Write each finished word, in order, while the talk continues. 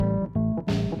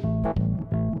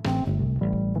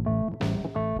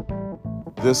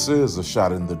This is a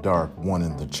shot in the dark, one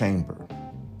in the chamber.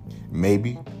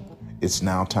 Maybe it's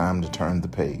now time to turn the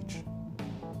page.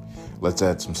 Let's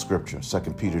add some scripture. 2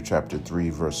 Peter chapter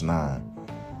 3, verse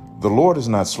 9. The Lord is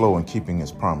not slow in keeping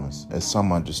his promise, as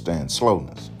some understand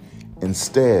slowness.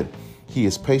 Instead, he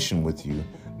is patient with you,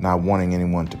 not wanting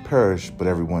anyone to perish, but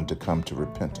everyone to come to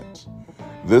repentance.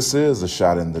 This is a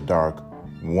shot in the dark,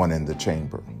 one in the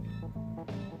chamber.